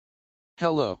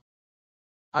Hello.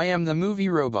 I am the movie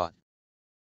robot.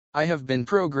 I have been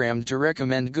programmed to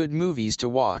recommend good movies to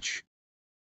watch.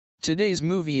 Today's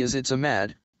movie is It's a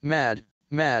Mad, Mad,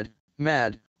 Mad,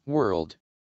 Mad World.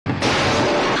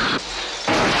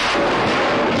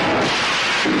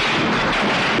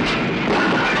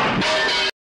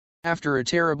 After a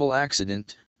terrible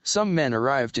accident, some men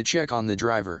arrive to check on the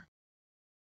driver.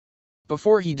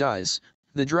 Before he dies,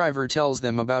 the driver tells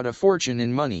them about a fortune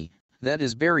in money that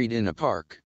is buried in a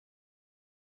park.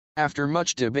 After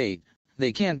much debate,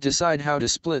 they can't decide how to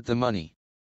split the money.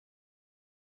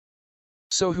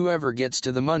 So whoever gets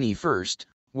to the money first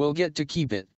will get to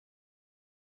keep it.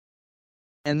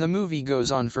 And the movie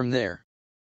goes on from there.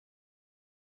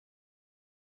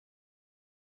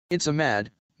 It's a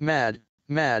Mad, Mad,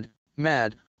 Mad,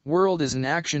 Mad World is an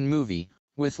action movie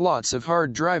with lots of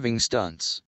hard driving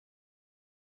stunts.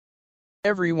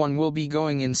 Everyone will be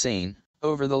going insane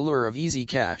over the lure of easy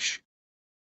cash.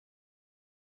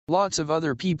 Lots of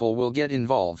other people will get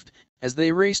involved as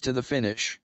they race to the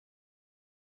finish.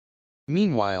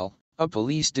 Meanwhile, a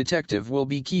police detective will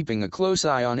be keeping a close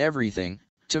eye on everything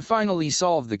to finally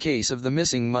solve the case of the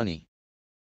missing money.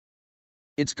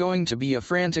 It's going to be a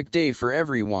frantic day for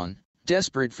everyone,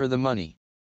 desperate for the money.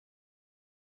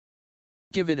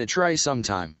 Give it a try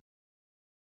sometime.